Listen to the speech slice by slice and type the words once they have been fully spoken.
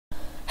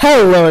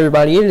Hello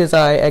everybody, it is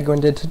I,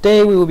 Egwend, and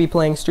today we will be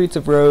playing Streets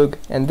of Rogue,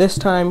 and this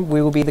time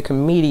we will be the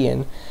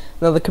Comedian.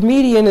 Now the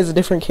Comedian is a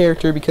different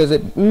character because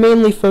it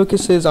mainly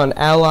focuses on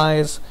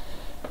allies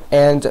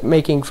and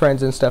making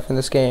friends and stuff in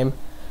this game.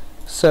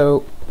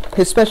 So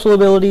his special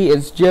ability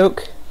is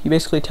joke. You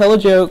basically tell a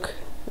joke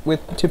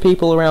to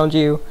people around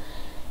you,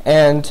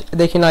 and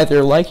they can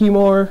either like you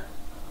more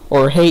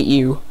or hate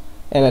you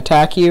and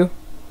attack you.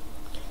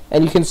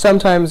 And you can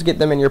sometimes get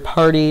them in your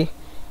party.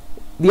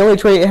 The only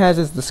trait it has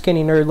is the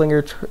skinny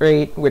nerdlinger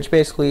trait, which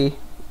basically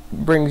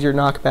brings your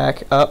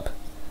knockback up,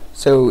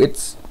 so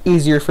it's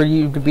easier for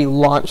you to be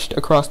launched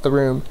across the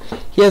room.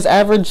 He has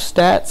average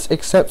stats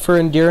except for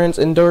endurance.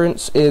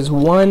 Endurance is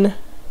 1,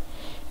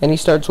 and he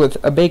starts with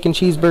a bacon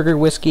cheeseburger,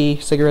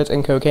 whiskey, cigarettes,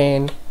 and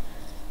cocaine.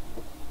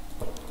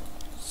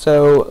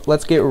 So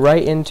let's get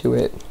right into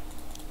it.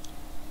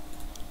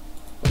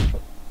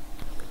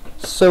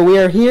 So we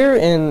are here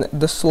in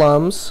the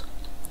slums.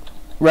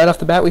 Right off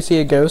the bat we see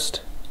a ghost.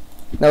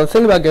 Now the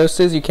thing about ghosts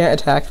is you can't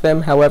attack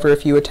them. However,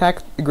 if you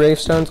attack the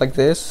gravestones like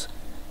this,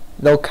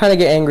 they'll kind of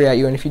get angry at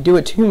you, and if you do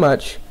it too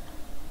much,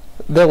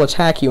 they'll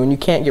attack you and you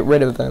can't get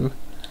rid of them.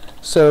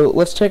 So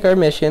let's check our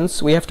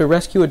missions. We have to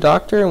rescue a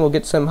doctor and we'll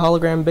get some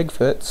hologram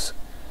Bigfoots.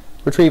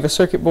 Retrieve a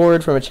circuit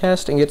board from a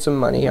chest and get some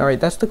money.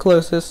 Alright, that's the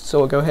closest, so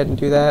we'll go ahead and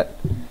do that.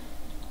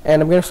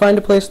 And I'm going to find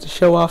a place to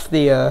show off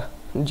the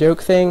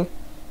joke thing.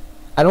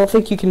 I don't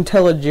think you can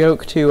tell a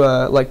joke to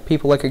like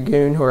people like a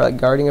goon who are like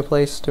guarding a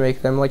place to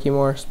make them like you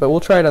more, but we'll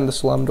try it on the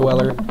slum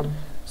dweller.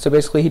 So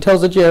basically he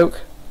tells a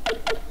joke,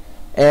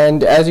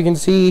 and as you can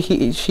see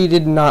she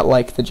did not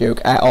like the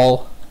joke at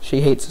all.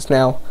 She hates us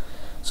now,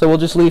 so we'll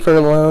just leave her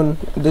alone.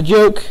 The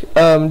joke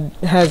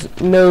has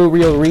no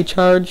real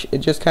recharge. It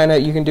just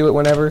kinda, you can do it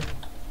whenever.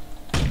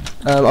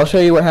 I'll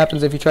show you what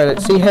happens if you try to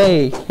see.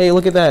 Hey,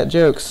 look at that,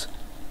 jokes.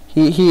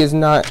 He is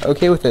not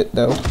okay with it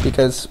though,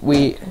 because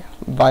we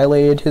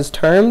violated his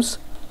terms,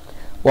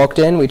 walked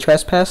in, we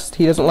trespassed,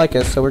 he doesn't like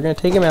us, so we're gonna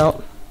take him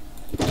out.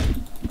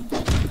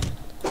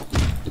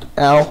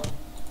 Ow.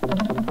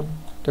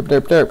 Derp,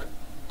 derp, derp.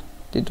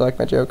 Did you like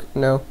my joke?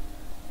 No.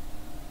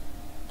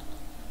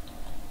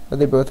 Are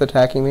they both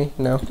attacking me?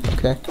 No.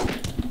 Okay.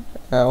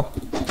 Ow.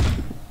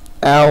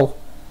 Ow.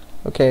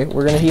 Okay,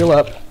 we're gonna heal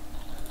up.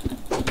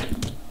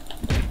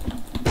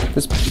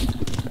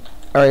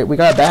 Alright, we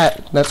got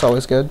that. That's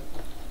always good.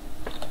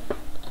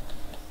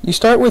 You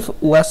start with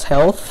less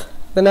health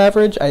than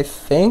average, I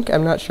think.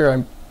 I'm not sure.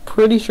 I'm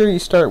pretty sure you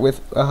start with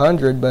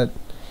 100, but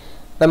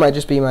that might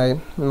just be my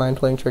mind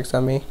playing tricks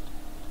on me.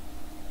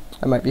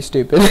 I might be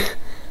stupid.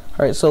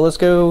 Alright, so let's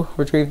go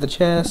retrieve the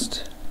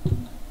chest.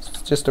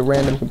 It's just a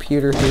random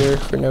computer here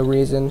for no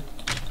reason.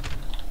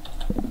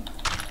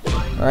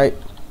 Alright,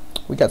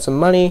 we got some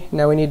money.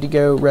 Now we need to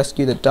go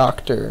rescue the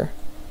doctor.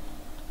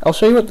 I'll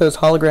show you what those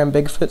hologram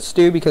Bigfoots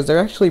do, because they're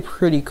actually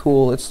pretty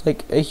cool. It's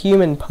like a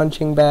human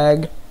punching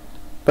bag,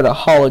 but a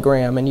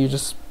hologram, and you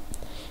just,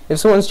 if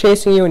someone's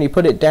chasing you and you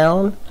put it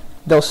down,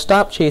 they'll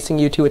stop chasing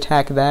you to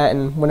attack that,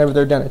 and whenever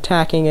they're done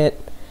attacking it,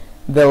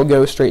 they'll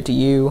go straight to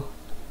you.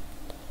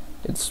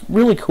 It's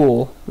really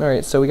cool.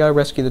 Alright, so we gotta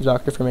rescue the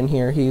doctor from in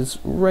here. He's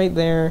right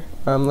there.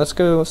 Let's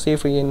go see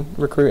if we can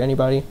recruit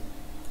anybody.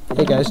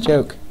 Hey guys,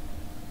 joke.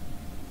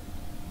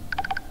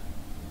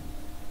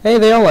 Hey,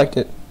 they all liked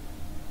it.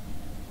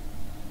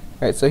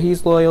 Alright, so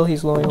he's loyal,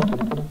 he's loyal.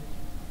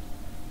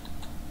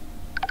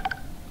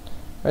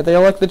 Alright, they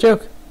all like the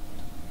joke.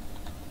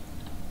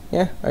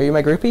 Yeah, are you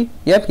my groupie?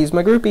 Yep, he's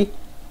my groupie.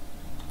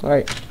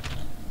 Alright.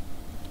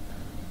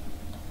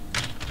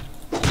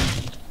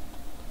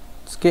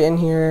 Let's get in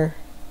here.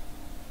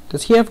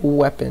 Does he have a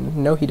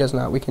weapon? No, he does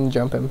not. We can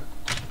jump him.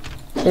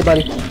 Hey,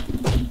 buddy.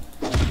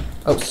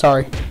 Oh,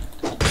 sorry.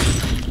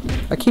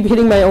 I keep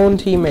hitting my own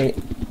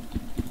teammate.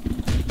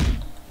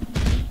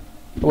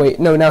 Wait,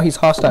 no, now he's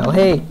hostile.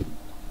 Hey!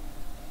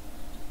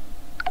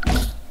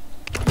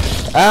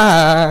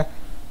 Ah!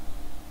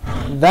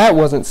 That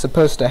wasn't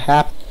supposed to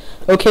happen.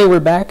 Okay, we're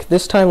back.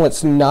 This time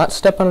let's not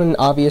step on an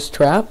obvious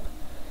trap.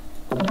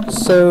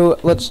 So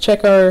let's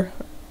check our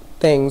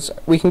things.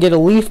 We can get a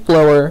leaf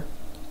blower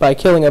by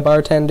killing a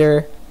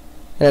bartender,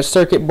 and a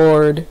circuit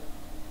board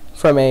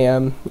from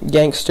a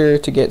gangster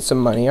to get some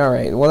money.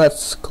 Alright, well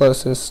that's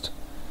closest.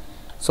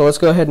 So let's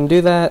go ahead and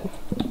do that.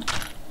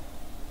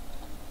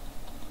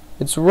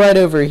 It's right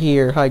over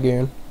here. Hi,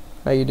 goon.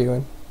 How you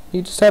doing?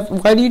 You just have,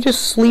 why do you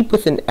just sleep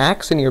with an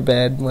axe in your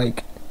bed?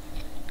 Like,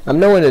 I'm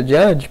no one to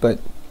judge, but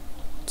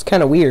it's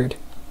kind of weird.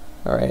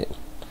 Alright.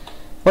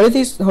 What are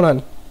these? Hold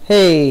on.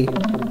 Hey.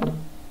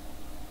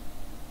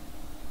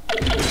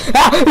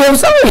 Ah! No, I'm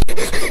sorry!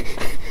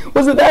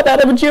 Wasn't that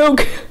bad of a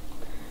joke?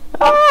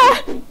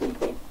 Ah!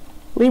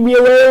 Leave me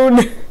alone!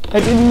 I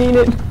didn't mean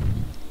it.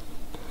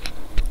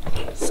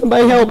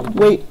 Somebody help.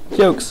 Wait,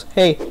 jokes.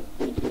 Hey.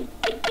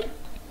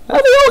 How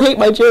do they all hate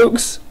my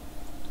jokes?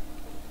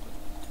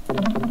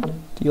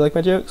 Do you like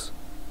my jokes?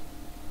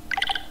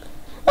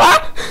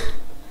 Ah!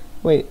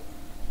 Wait,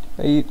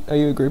 are you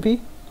a groupie?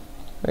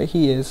 Right,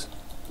 he is.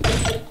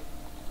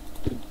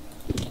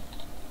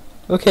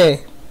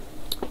 Okay,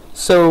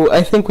 So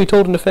I think we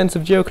told an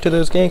offensive joke to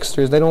those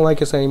gangsters. They don't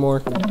like us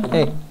anymore.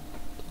 Hey,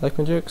 like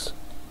my jokes?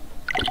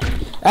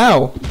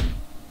 Ow!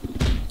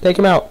 Take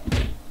him out.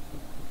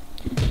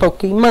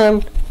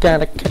 Pokemon,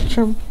 gotta catch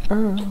him.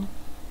 Oh.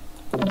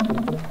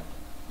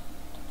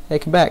 Hey,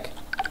 come back.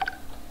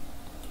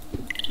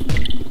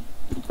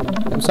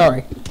 I'm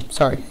sorry.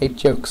 Sorry. Hey,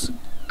 jokes.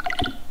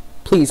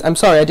 Please, I'm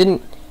sorry. I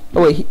didn't.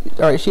 Oh wait.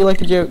 Alright, she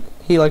liked a joke.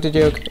 He liked a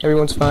joke.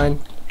 Everyone's fine.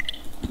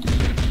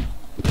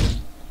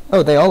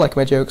 Oh, they all like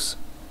my jokes.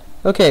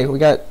 Okay, we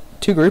got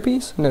 2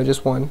 groupies? No,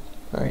 just 1.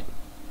 Alright.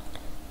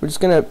 We're just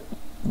gonna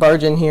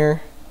barge in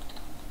here.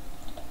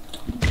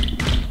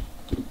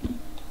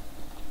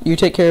 You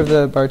take care of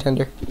the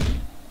bartender.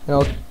 And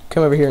I'll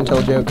come over here and tell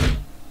a joke.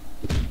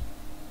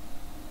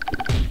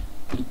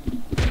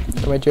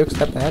 Are my jokes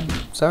that bad?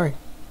 Sorry.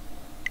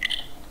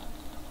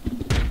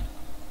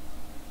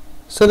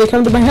 So they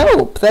come to my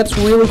help! That's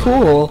really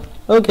cool!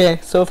 Okay,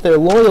 so if they're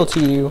loyal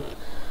to you,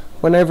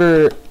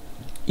 whenever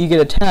you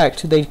get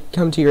attacked, they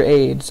come to your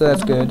aid, so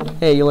that's good.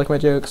 Hey, you like my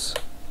jokes?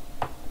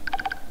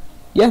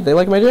 Yeah, they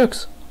like my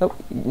jokes. Oh,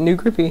 new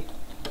groupie.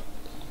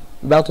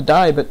 About to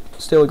die, but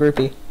still a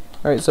groupie.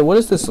 Alright, so what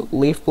does this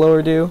leaf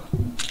blower do?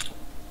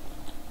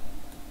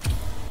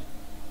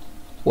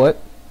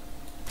 What?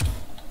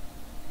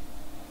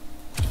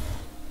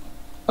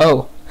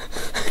 Oh.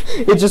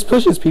 It just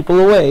pushes people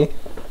away.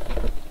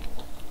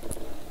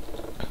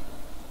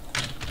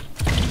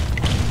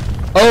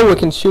 Oh, it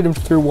can shoot him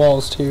through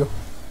walls, too.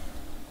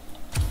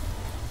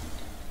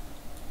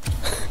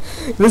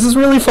 This is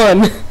really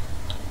fun.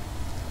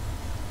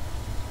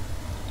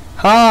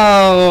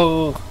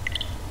 How?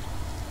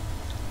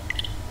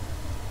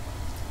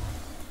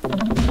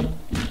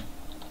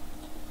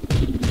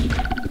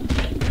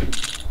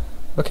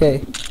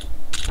 Okay.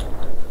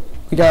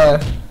 We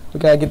gotta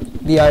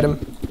get the item.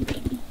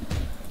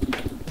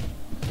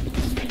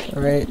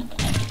 Alright.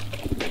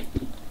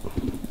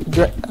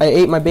 I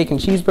ate my bacon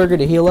cheeseburger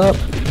to heal up.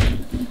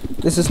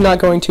 This is not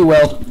going too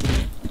well.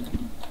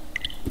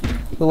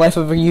 The life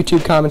of a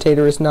YouTube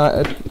commentator is not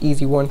an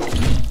easy one.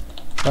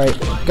 Alright,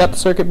 got the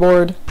circuit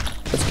board.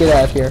 Let's get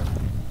out of here.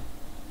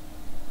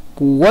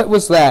 What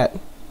was that?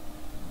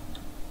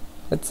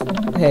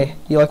 Hey,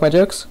 you like my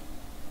jokes?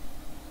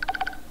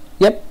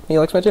 Yep, he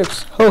likes my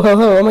jokes. Ho ho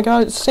ho, oh my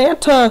god, it's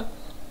Santa!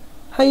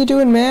 How you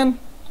doing, man?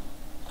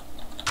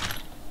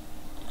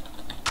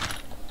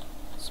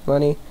 It's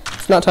funny.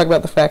 Let's not talk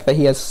about the fact that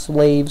he has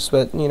slaves,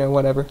 but, you know,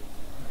 whatever.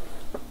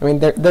 I mean,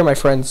 they're my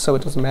friends, so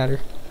it doesn't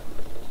matter.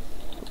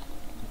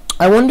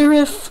 I wonder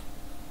if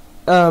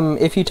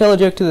you tell a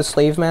joke to the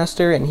slave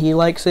master and he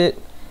likes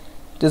it,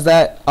 does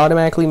that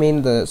automatically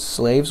mean the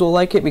slaves will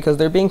like it because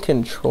they're being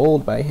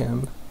controlled by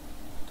him?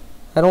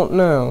 I don't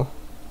know.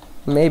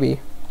 Maybe.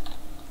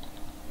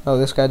 Oh,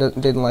 this guy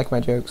didn't like my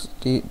jokes.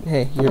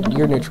 Hey,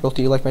 you're neutral.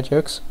 Do you like my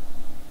jokes?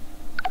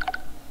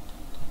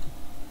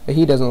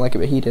 He doesn't like it,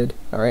 but he did.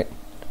 Alright.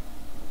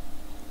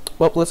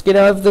 Well, let's get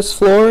out of this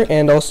floor,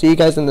 and I'll see you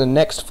guys in the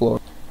next floor.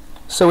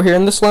 So we're here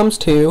in the slums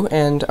too,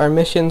 and our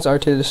missions are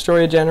to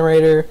destroy a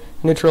generator,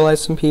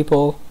 neutralize some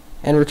people,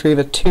 and retrieve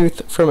a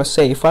tooth from a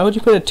safe. Why would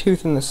you put a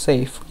tooth in the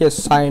safe? Get a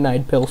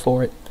cyanide pill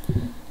for it.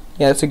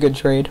 Yeah, that's a good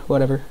trade.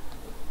 Whatever.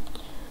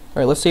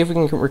 Alright, let's see if we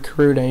can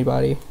recruit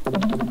anybody.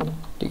 Do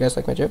you guys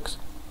like my jokes?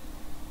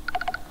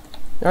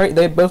 Alright,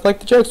 they both like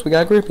the jokes. We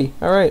got a groupie.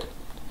 Alright.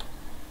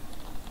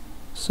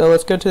 So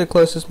let's go to the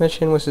closest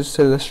mission, which is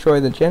to destroy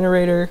the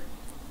generator.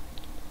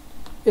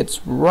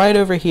 It's right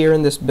over here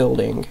in this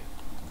building.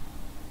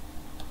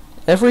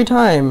 Every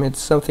time it's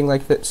something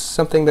like that,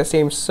 something that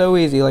seems so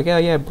easy, like, oh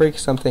yeah, break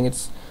something.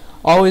 It's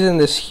always in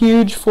this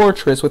huge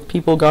fortress with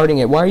people guarding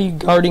it. Why are you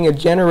guarding a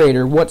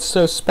generator? What's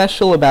so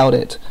special about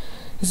it?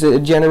 Is it a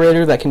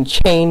generator that can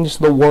change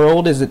the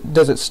world? Does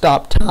it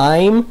stop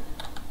time?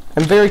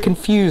 I'm very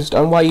confused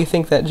on why you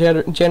think that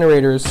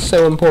generator is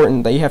so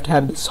important that you have to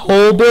have this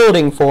whole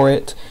building for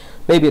it.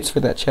 Maybe it's for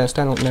that chest,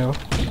 I don't know.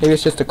 Maybe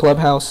it's just a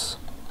clubhouse.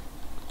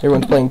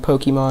 Everyone's playing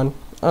Pokemon.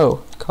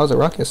 Oh, cause a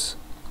ruckus.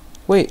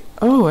 Wait,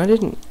 oh, I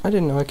didn't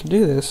know I could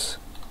do this.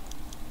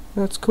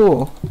 That's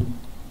cool.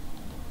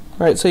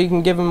 Alright, so you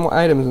can give him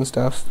items and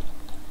stuff.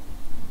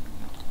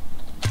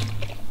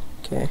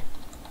 Okay.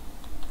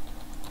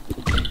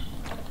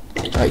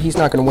 Alright, he's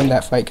not gonna win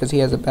that fight because he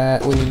has a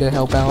bat. We need to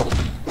help out.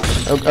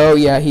 Oh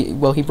yeah, he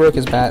broke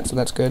his bat, so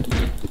that's good.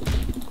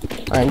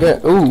 Alright, I'm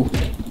gonna, ooh,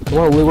 I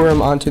wanna lure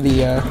him onto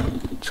the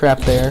trap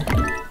there.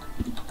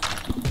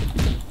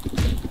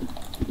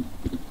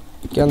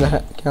 Get on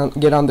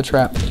the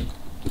trap.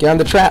 Get on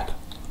the trap!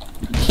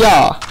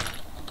 Yeah!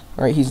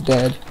 Alright, he's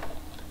dead.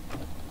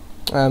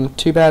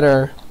 Too bad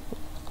our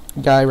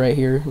guy right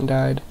here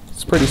died.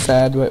 It's pretty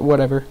sad, but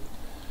whatever.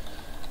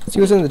 Let's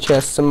see what's in the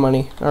chest. Some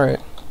money. Alright.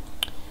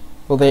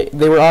 Well, they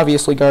were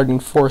obviously guarding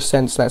 4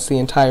 cents. That's the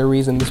entire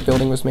reason this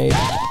building was made.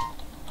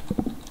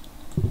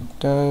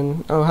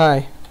 Done. Oh, hi.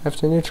 I have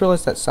to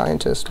neutralize that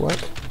scientist.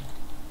 What?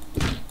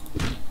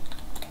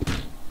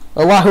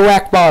 Allahu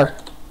Akbar!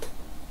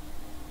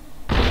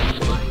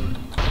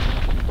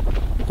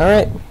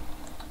 Alright.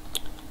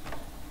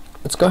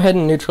 Let's go ahead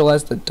and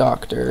neutralize the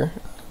doctor.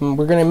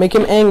 We're gonna make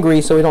him angry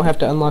so we don't have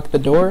to unlock the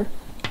door.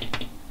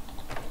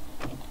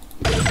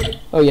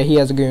 Oh yeah, he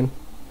has a goon.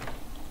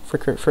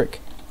 Frick,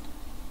 frick.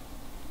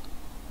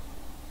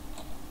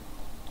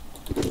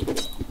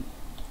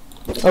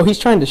 Oh, he's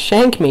trying to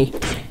shank me.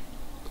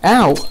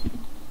 Ow.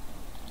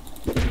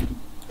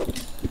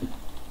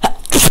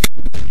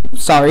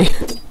 Sorry.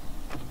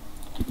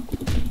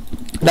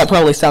 That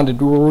probably sounded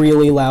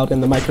really loud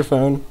in the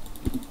microphone.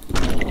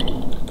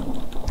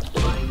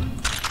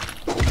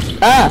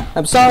 Ah!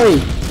 I'm sorry!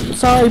 I'm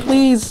sorry,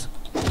 please!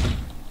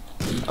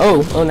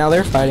 Oh, now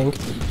they're fighting.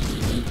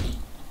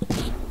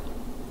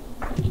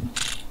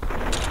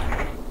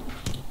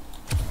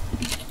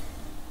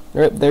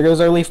 Alright, there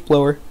goes our leaf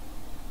blower.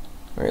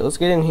 Alright, let's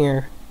get in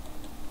here.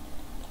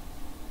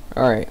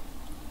 Alright.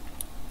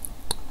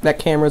 That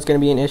camera's gonna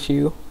be an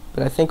issue,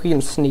 but I think we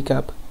can sneak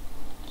up.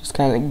 Just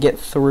kind of get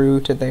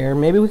through to there.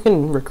 Maybe we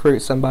can recruit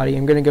somebody.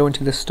 I'm gonna go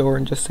into the store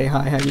and just say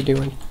hi, how you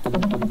doing?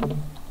 You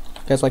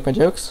guys like my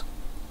jokes?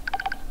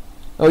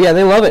 Oh yeah,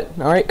 they love it.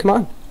 Alright, come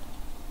on.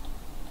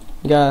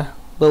 You got a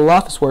little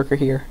office worker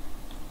here.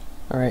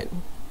 Alright.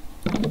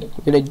 I'm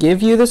gonna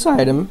give you this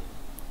item.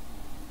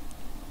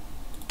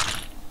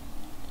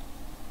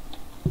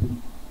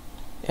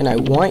 And I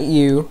want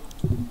you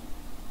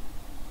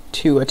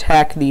to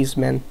attack these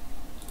men.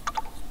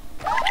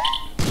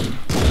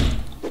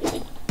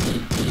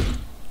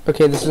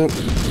 Okay, this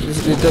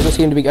doesn't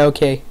seem to be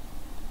okay.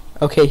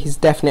 Okay, he's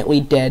definitely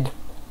dead.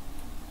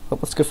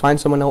 But let's go find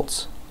someone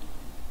else.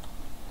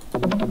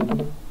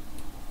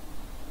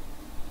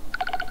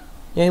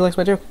 Yeah, he likes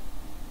my joke.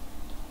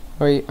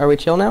 Are we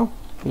chill now?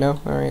 No?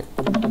 Alright.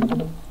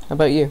 How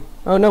about you?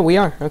 Oh no, we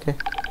are. Okay.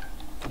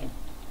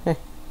 Hey.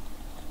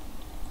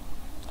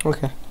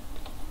 Okay.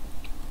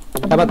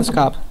 How about this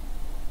cop?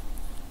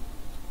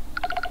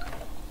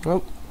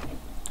 Oh.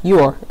 You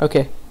are.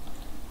 Okay.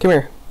 Come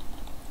here.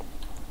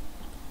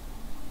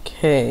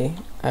 Okay.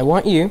 I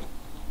want you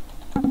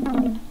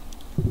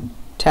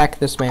attack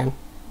this man.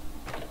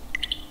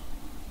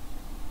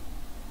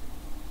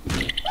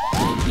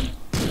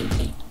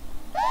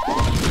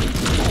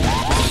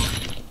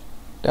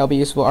 That'll be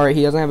useful. Alright,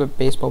 he doesn't have a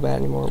baseball bat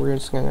anymore. We're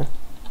just gonna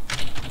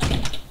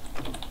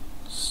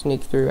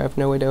sneak through. I have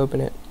no way to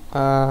open it.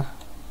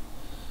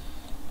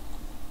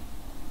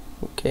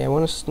 Okay, I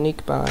want to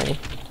sneak by.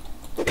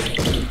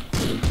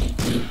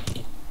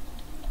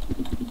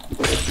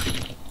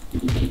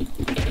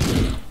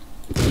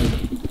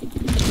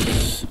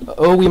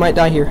 Oh, we might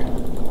die here.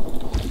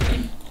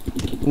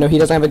 No, he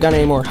doesn't have a gun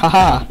anymore.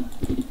 Haha!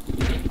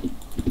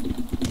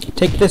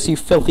 Take this, you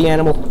filthy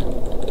animal.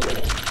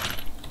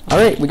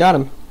 Alright, we got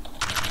him.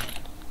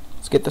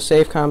 Let's get the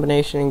safe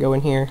combination and go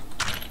in here.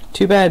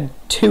 Too bad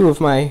 2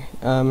 of my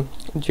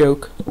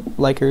joke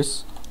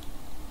likers.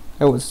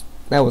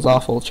 That was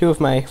awful. 2 of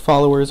my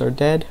followers are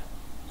dead.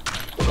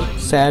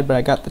 Sad, but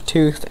I got the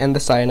tooth and the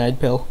cyanide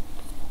pill.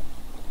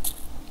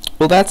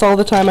 Well, that's all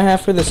the time I have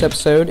for this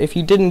episode. If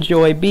you did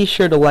enjoy, be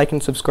sure to like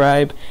and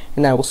subscribe,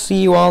 and I will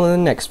see you all in the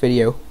next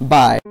video.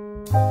 Bye.